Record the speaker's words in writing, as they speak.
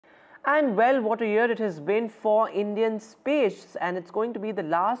And well, what a year it has been for Indian space, and it's going to be the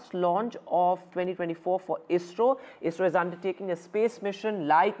last launch of 2024 for ISRO. ISRO is undertaking a space mission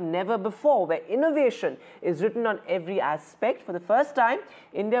like never before, where innovation is written on every aspect. For the first time,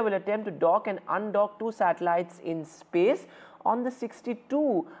 India will attempt to dock and undock 2 satellites in space. On the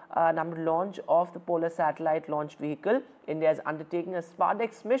 62 number launch of the Polar Satellite Launch Vehicle, India is undertaking a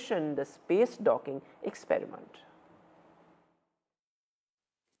SpaDeX mission, the space docking experiment.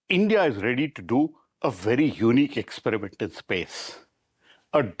 India is ready to do a very unique experiment in space,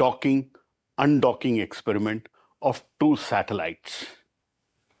 a docking, undocking experiment of 2 satellites.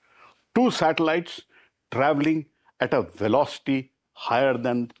 2 satellites traveling at a velocity higher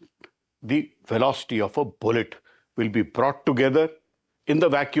than the velocity of a bullet will be brought together in the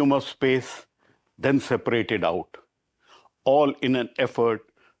vacuum of space, then separated out, all in an effort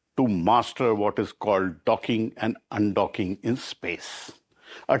to master what is called docking and undocking in space.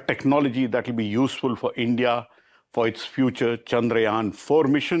 A technology that will be useful for India for its future Chandrayaan-4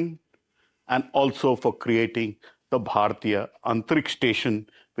 mission and also for creating the Bharatiya Antariksh Station,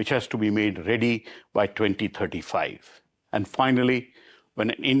 which has to be made ready by 2035. And finally,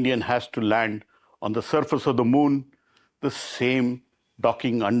 when an Indian has to land on the surface of the moon, the same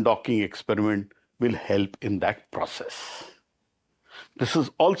docking-undocking experiment will help in that process. This is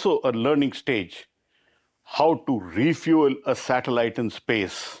also a learning stage. How to refuel a satellite in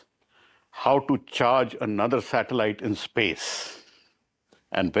space, how to charge another satellite in space,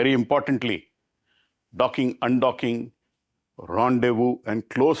 and very importantly, docking, undocking, rendezvous, and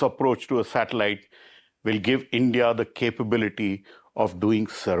close approach to a satellite will give India the capability of doing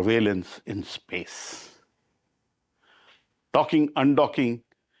surveillance in space. Docking, undocking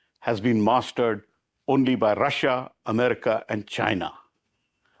has been mastered only by Russia, America, and China.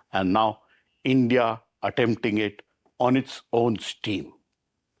 And now India attempting it on its own steam.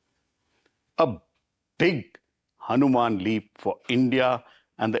 A big Hanuman leap for India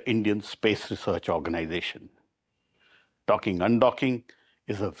and the Indian Space Research Organization. Docking, undocking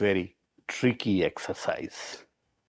is a very tricky exercise.